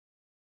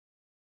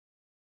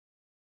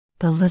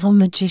The Little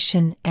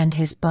Magician and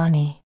His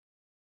Bunny.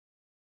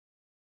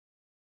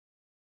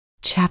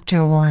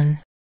 Chapter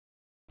 1.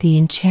 The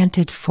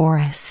Enchanted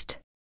Forest.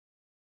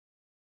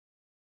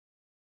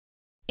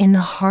 In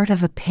the heart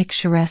of a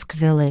picturesque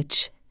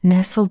village,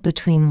 nestled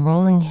between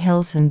rolling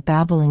hills and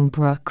babbling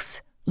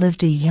brooks,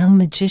 lived a young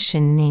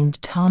magician named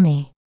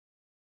Tommy.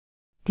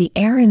 The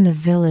air in the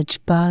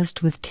village buzzed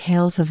with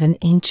tales of an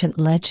ancient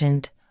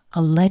legend,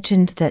 a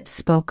legend that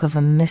spoke of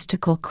a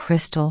mystical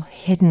crystal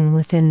hidden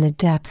within the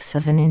depths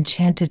of an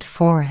enchanted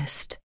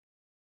forest.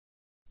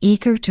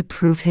 Eager to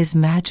prove his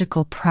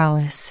magical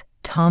prowess,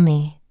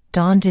 Tommy,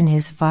 donned in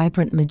his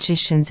vibrant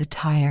magician's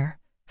attire,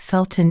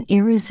 felt an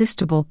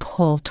irresistible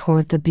pull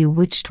toward the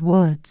bewitched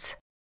woods.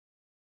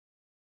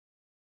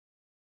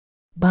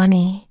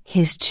 Bunny,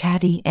 his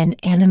chatty and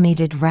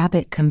animated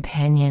rabbit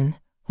companion,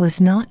 was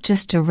not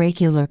just a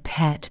regular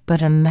pet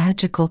but a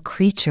magical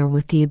creature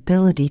with the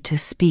ability to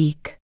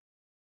speak.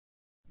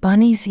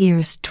 Bunny's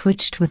ears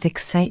twitched with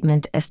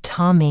excitement as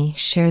Tommy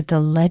shared the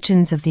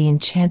legends of the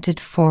enchanted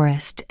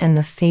forest and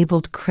the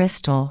fabled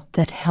crystal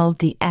that held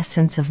the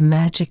essence of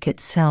magic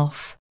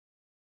itself.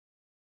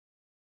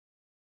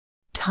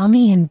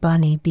 Tommy and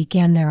Bunny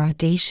began their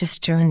audacious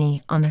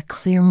journey on a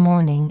clear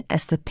morning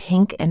as the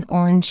pink and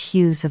orange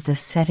hues of the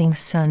setting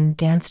sun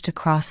danced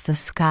across the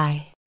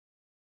sky.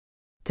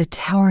 The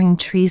towering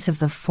trees of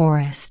the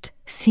forest,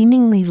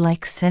 seemingly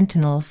like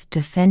sentinels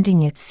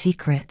defending its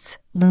secrets,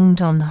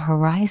 loomed on the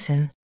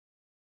horizon.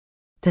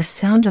 The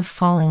sound of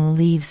falling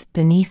leaves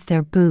beneath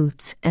their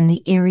boots and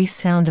the eerie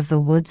sound of the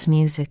woods'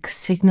 music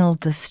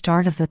signaled the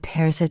start of the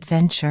pair's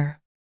adventure.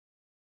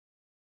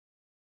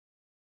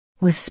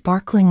 With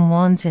sparkling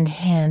wands in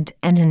hand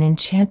and an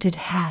enchanted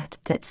hat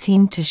that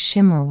seemed to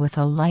shimmer with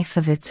a life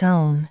of its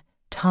own,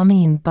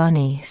 Tommy and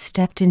Bunny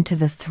stepped into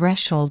the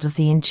threshold of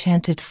the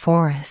enchanted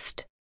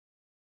forest.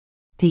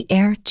 The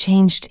air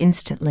changed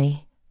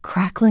instantly,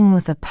 crackling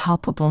with a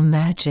palpable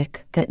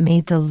magic that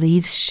made the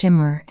leaves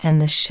shimmer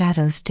and the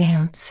shadows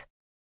dance.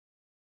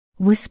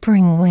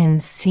 Whispering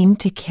winds seemed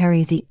to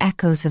carry the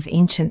echoes of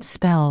ancient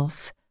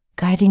spells,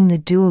 guiding the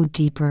duo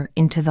deeper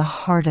into the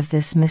heart of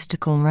this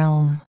mystical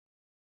realm.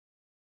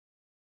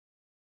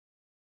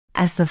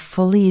 As the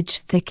foliage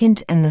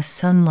thickened and the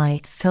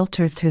sunlight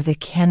filtered through the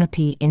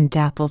canopy in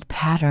dappled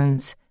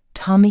patterns,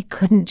 Tommy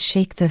couldn't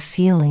shake the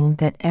feeling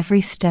that every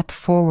step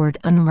forward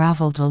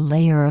unraveled a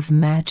layer of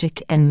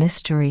magic and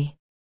mystery.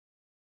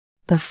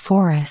 The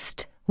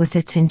forest, with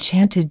its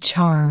enchanted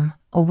charm,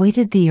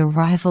 awaited the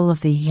arrival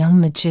of the young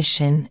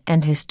magician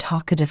and his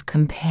talkative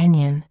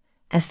companion,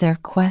 as their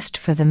quest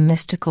for the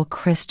mystical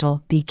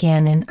crystal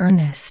began in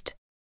earnest.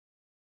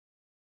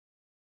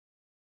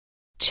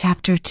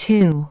 Chapter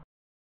 2.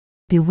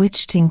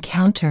 Bewitched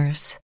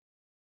Encounters.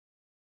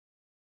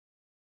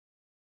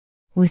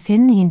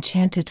 Within the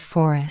enchanted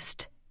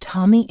forest,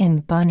 Tommy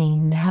and Bunny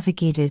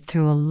navigated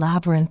through a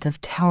labyrinth of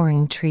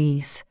towering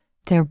trees,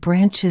 their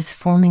branches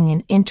forming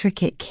an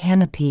intricate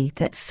canopy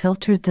that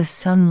filtered the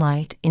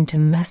sunlight into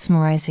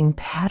mesmerizing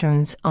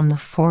patterns on the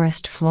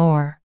forest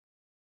floor.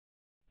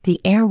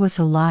 The air was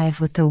alive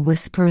with the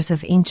whispers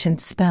of ancient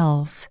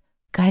spells,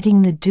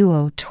 guiding the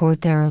duo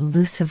toward their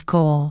elusive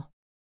goal.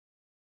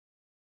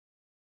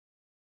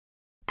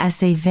 As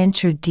they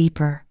ventured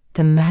deeper,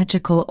 the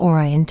magical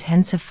aura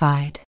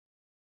intensified.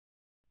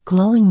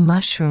 Glowing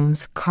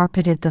mushrooms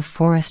carpeted the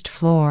forest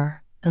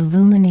floor,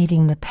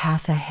 illuminating the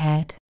path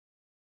ahead.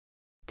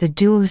 The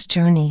duo's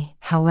journey,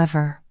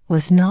 however,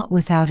 was not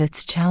without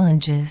its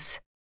challenges.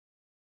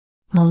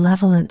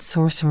 Malevolent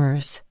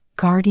sorcerers,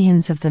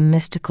 guardians of the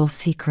mystical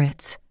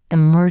secrets,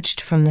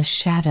 emerged from the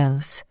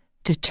shadows,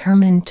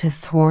 determined to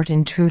thwart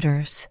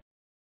intruders.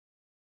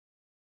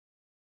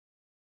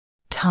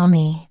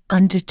 Tommy,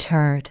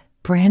 undeterred,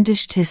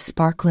 brandished his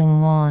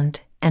sparkling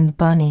wand, and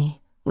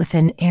Bunny, with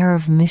an air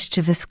of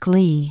mischievous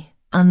glee,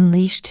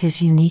 unleashed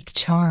his unique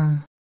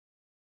charm.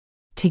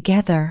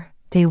 Together,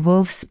 they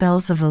wove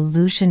spells of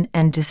illusion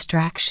and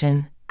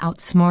distraction,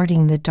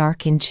 outsmarting the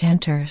dark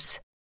enchanters.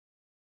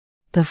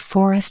 The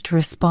forest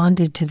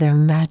responded to their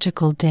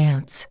magical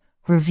dance,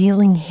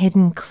 revealing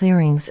hidden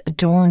clearings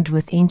adorned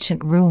with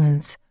ancient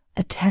ruins,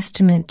 a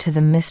testament to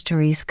the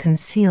mysteries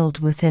concealed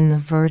within the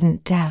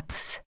verdant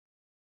depths.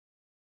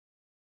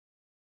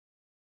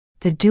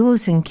 The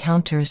duo's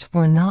encounters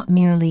were not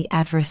merely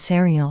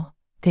adversarial,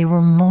 they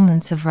were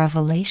moments of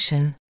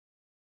revelation.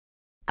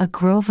 A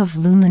grove of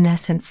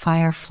luminescent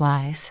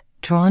fireflies,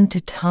 drawn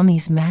to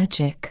Tommy's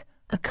magic,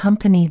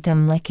 accompanied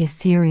them like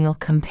ethereal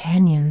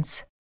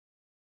companions.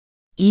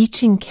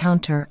 Each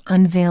encounter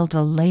unveiled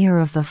a layer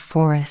of the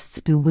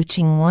forest's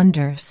bewitching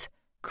wonders,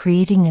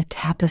 creating a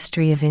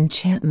tapestry of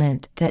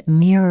enchantment that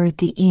mirrored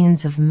the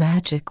eons of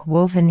magic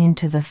woven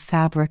into the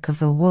fabric of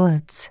the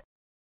woods.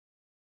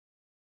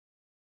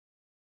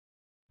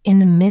 In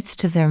the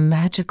midst of their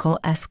magical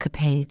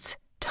escapades,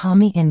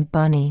 Tommy and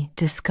Bunny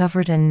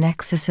discovered a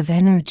nexus of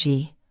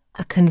energy,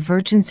 a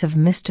convergence of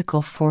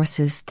mystical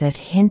forces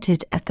that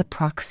hinted at the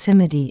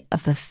proximity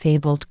of the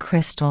fabled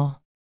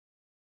crystal.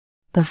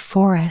 The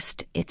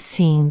forest, it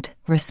seemed,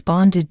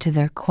 responded to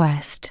their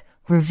quest,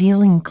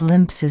 revealing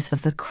glimpses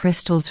of the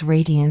crystal's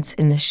radiance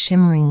in the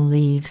shimmering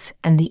leaves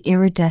and the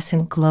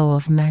iridescent glow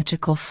of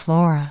magical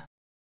flora.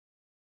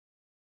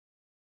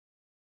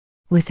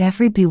 With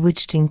every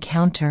bewitched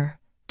encounter,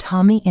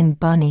 Tommy and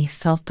Bunny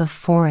felt the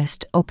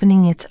forest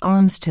opening its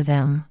arms to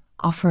them,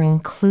 offering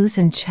clues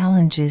and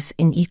challenges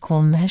in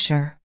equal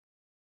measure.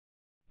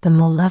 The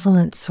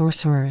malevolent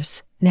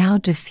sorcerers, now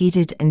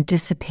defeated and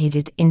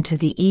dissipated into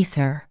the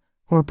ether,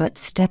 were but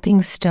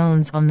stepping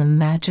stones on the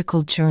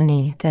magical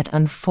journey that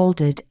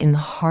unfolded in the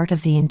heart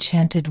of the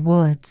enchanted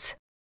woods.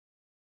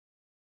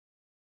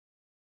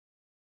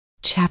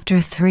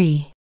 Chapter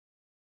 3.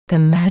 The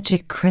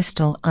Magic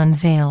Crystal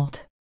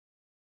Unveiled.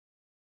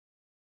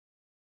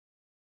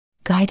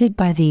 Guided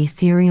by the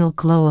ethereal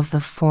glow of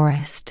the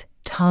forest,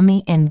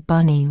 Tommy and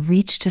Bunny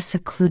reached a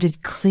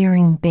secluded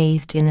clearing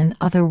bathed in an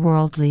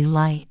otherworldly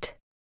light.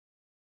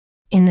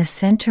 In the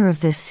center of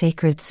this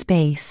sacred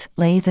space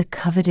lay the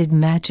coveted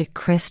magic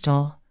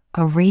crystal,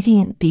 a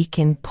radiant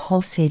beacon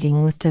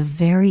pulsating with the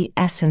very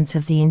essence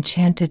of the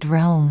enchanted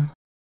realm.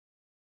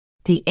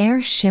 The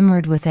air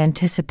shimmered with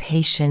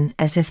anticipation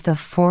as if the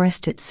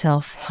forest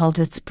itself held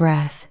its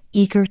breath,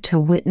 eager to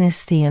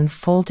witness the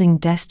unfolding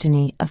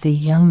destiny of the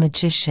young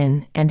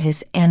magician and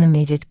his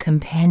animated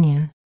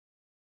companion.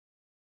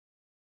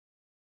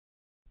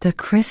 The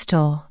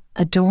crystal,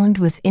 adorned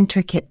with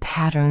intricate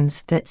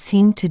patterns that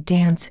seemed to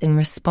dance in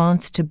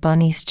response to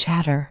Bunny's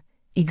chatter,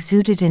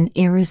 exuded an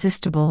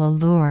irresistible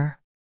allure.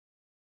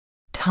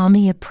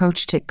 Tommy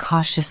approached it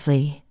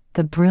cautiously,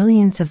 the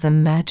brilliance of the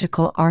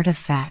magical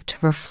artifact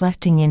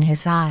reflecting in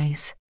his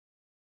eyes.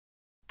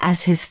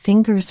 As his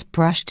fingers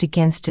brushed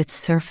against its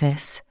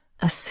surface,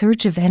 a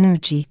surge of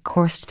energy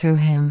coursed through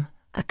him,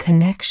 a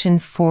connection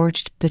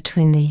forged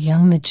between the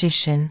young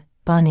magician,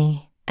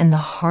 Bunny, and the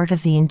heart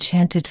of the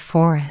enchanted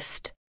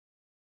forest.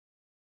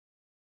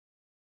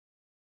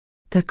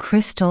 The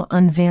crystal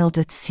unveiled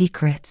its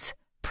secrets,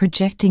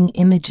 projecting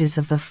images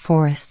of the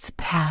forest's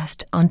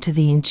past onto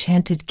the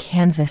enchanted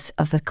canvas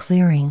of the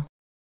clearing.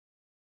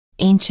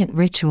 Ancient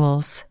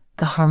rituals,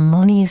 the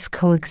harmonious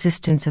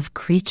coexistence of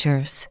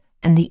creatures,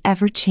 and the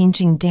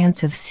ever-changing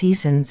dance of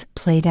seasons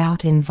played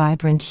out in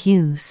vibrant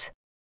hues.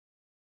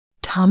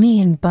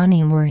 Tommy and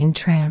Bunny were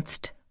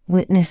entranced,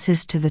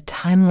 witnesses to the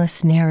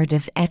timeless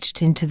narrative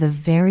etched into the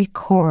very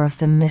core of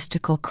the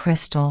mystical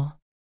crystal.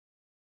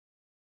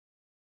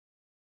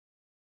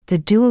 The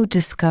duo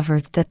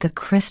discovered that the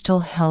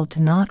crystal held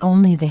not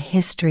only the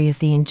history of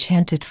the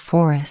enchanted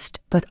forest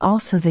but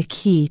also the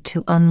key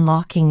to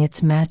unlocking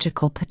its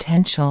magical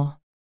potential.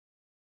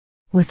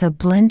 With a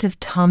blend of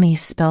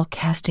Tommy's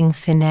spell-casting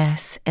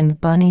finesse and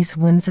Bunny's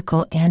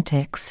whimsical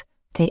antics,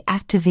 they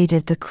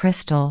activated the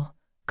crystal,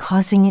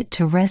 causing it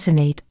to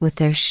resonate with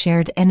their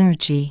shared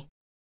energy.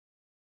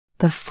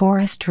 The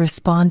forest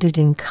responded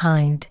in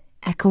kind,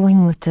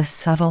 echoing with the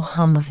subtle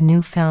hum of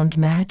newfound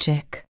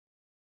magic.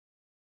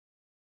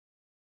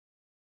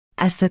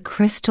 As the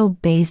crystal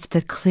bathed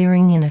the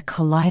clearing in a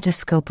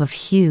kaleidoscope of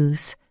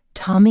hues,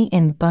 Tommy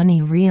and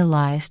Bunny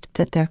realized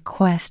that their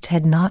quest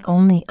had not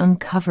only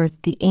uncovered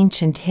the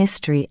ancient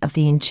history of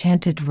the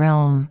enchanted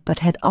realm but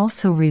had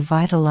also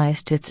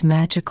revitalized its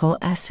magical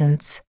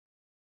essence.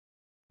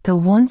 The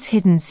once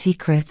hidden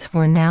secrets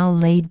were now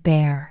laid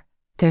bare,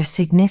 their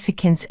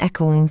significance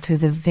echoing through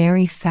the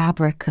very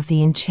fabric of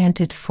the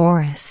enchanted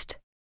forest.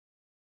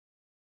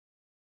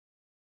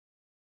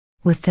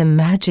 With the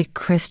magic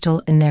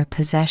crystal in their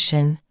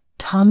possession,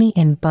 Tommy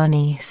and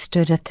Bunny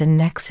stood at the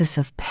nexus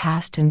of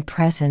past and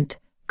present,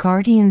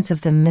 guardians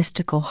of the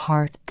mystical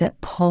heart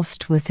that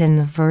pulsed within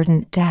the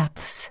verdant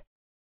depths.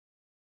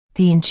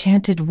 The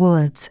enchanted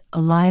woods,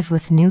 alive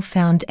with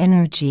newfound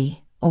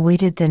energy,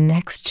 awaited the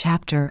next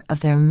chapter of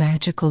their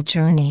magical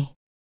journey.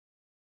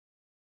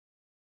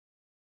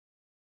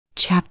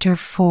 Chapter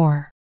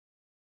 4.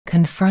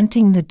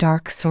 Confronting the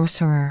Dark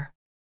Sorcerer.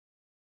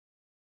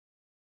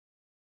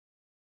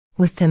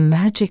 With the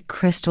magic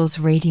crystal's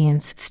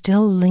radiance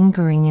still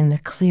lingering in the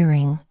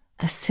clearing,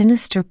 a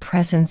sinister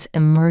presence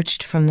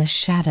emerged from the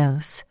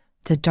shadows,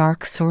 the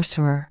dark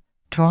sorcerer,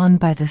 drawn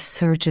by the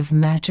surge of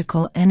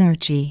magical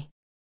energy.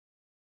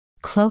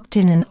 Cloaked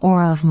in an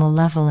aura of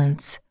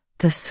malevolence,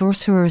 the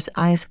sorcerer's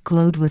eyes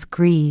glowed with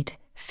greed,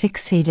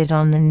 fixated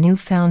on the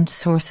newfound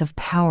source of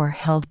power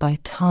held by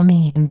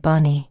Tommy and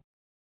Bunny.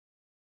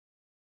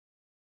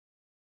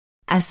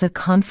 As the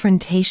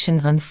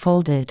confrontation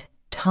unfolded,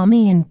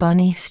 Tommy and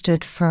Bunny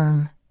stood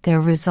firm,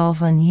 their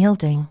resolve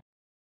unyielding.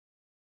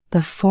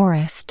 The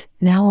forest,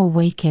 now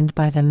awakened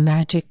by the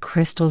magic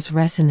crystal's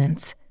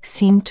resonance,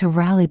 seemed to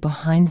rally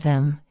behind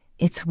them,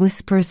 its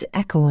whispers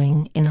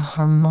echoing in a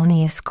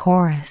harmonious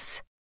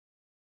chorus.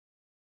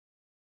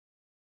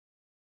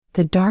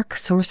 The dark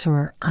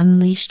sorcerer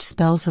unleashed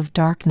spells of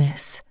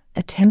darkness,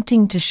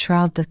 attempting to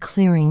shroud the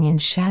clearing in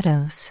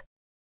shadows.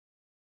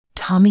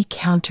 Tommy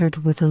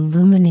countered with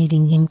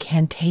illuminating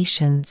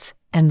incantations,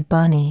 and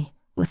Bunny,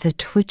 with a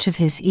twitch of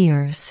his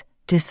ears,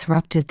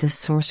 disrupted the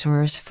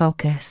sorcerer's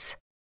focus.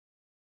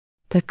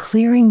 The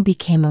clearing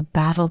became a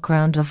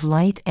battleground of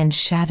light and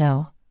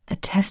shadow, a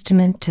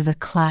testament to the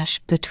clash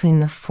between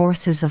the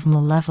forces of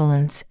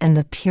malevolence and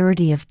the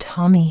purity of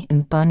Tommy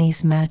and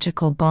Bunny's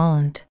magical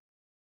bond.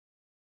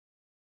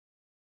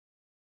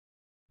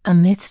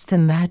 Amidst the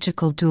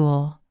magical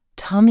duel,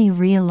 Tommy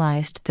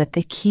realized that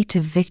the key to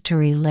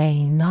victory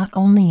lay not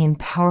only in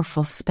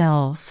powerful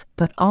spells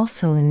but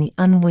also in the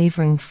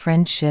unwavering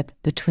friendship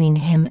between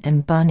him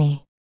and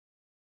Bunny.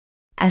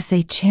 As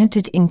they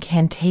chanted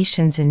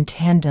incantations in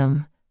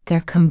tandem,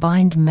 their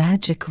combined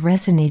magic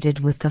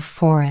resonated with the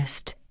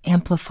forest,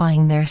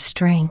 amplifying their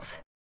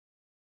strength.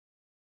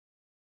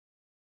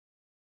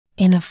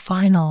 In a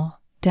final,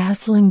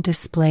 dazzling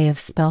display of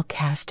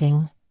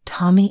spellcasting,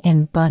 Tommy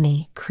and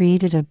Bunny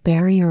created a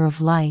barrier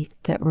of light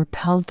that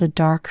repelled the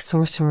dark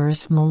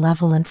sorcerer's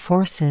malevolent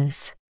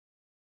forces.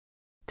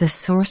 The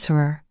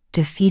sorcerer,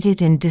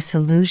 defeated and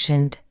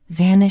disillusioned,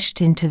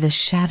 vanished into the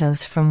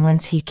shadows from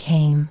whence he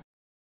came.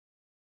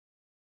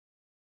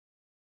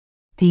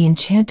 The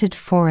enchanted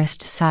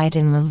forest sighed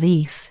in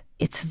relief,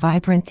 its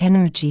vibrant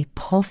energy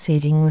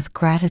pulsating with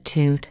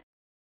gratitude.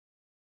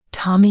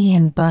 Tommy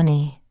and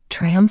Bunny,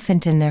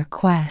 triumphant in their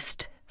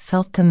quest,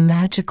 felt the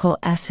magical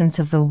essence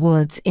of the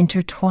woods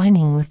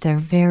intertwining with their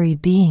very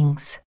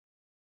beings.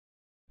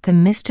 The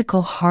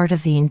mystical heart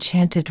of the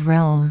enchanted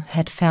realm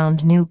had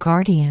found new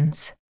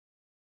guardians.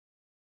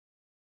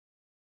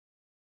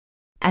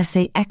 As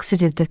they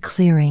exited the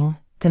clearing,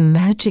 the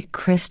magic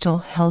crystal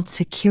held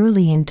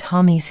securely in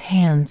Tommy's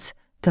hands,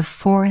 the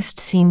forest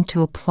seemed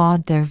to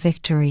applaud their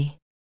victory.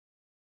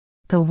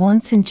 The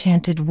once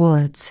enchanted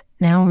woods,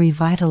 now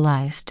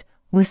revitalized,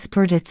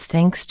 whispered its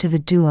thanks to the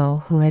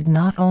duo who had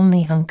not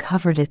only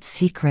uncovered its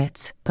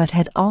secrets but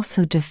had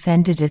also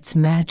defended its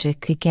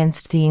magic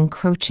against the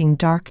encroaching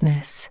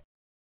darkness.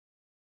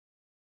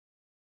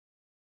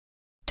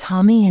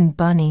 Tommy and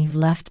Bunny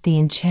left the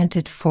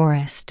enchanted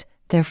forest,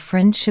 their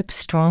friendship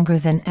stronger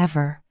than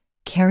ever,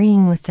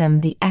 carrying with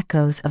them the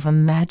echoes of a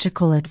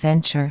magical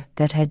adventure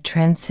that had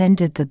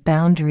transcended the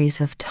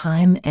boundaries of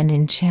time and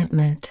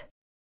enchantment.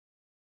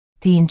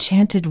 The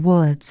enchanted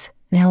woods,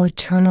 now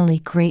eternally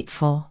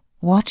grateful,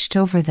 watched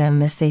over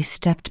them as they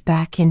stepped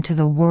back into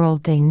the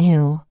world they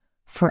knew,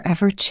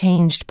 forever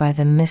changed by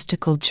the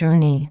mystical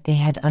journey they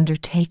had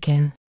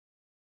undertaken.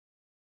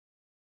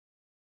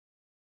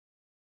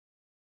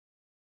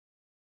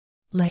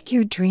 Let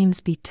your dreams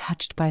be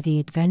touched by the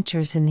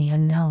adventures in the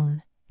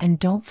unknown, and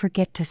don't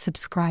forget to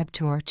subscribe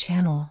to our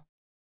channel.